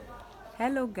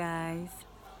Hello guys,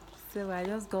 so I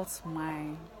just got my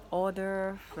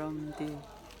order from the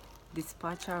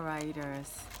dispatcher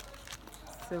riders.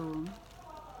 So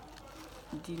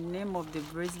the name of the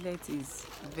bracelet is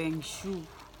FENG SHUL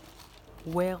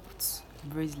wealth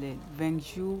bracelet. FENG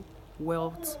SHUL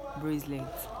wealth bracelet.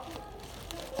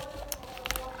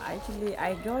 Actually,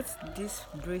 I got this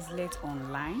bracelet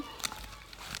online.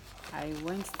 I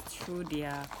went through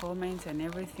their comments and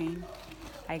everything.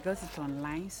 I got it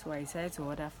online, so I decided to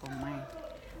order for mine,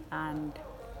 and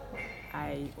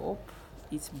I hope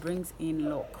it brings in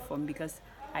luck for me because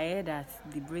I heard that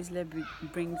the bracelet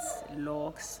brings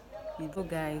locks. So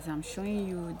guys, I'm showing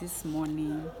you this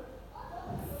morning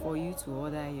for you to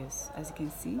order yours. As you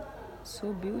can see,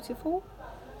 so beautiful.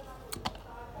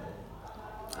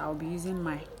 I'll be using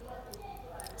mine,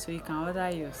 so you can order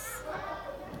yours.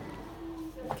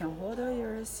 You can order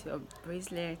yours, your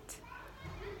bracelet.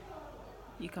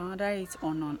 You can order it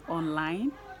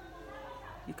online.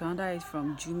 You can order it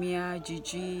from Jumia,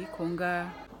 Gigi,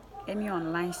 Konga, any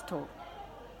online store.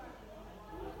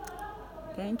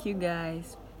 Thank you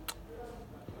guys.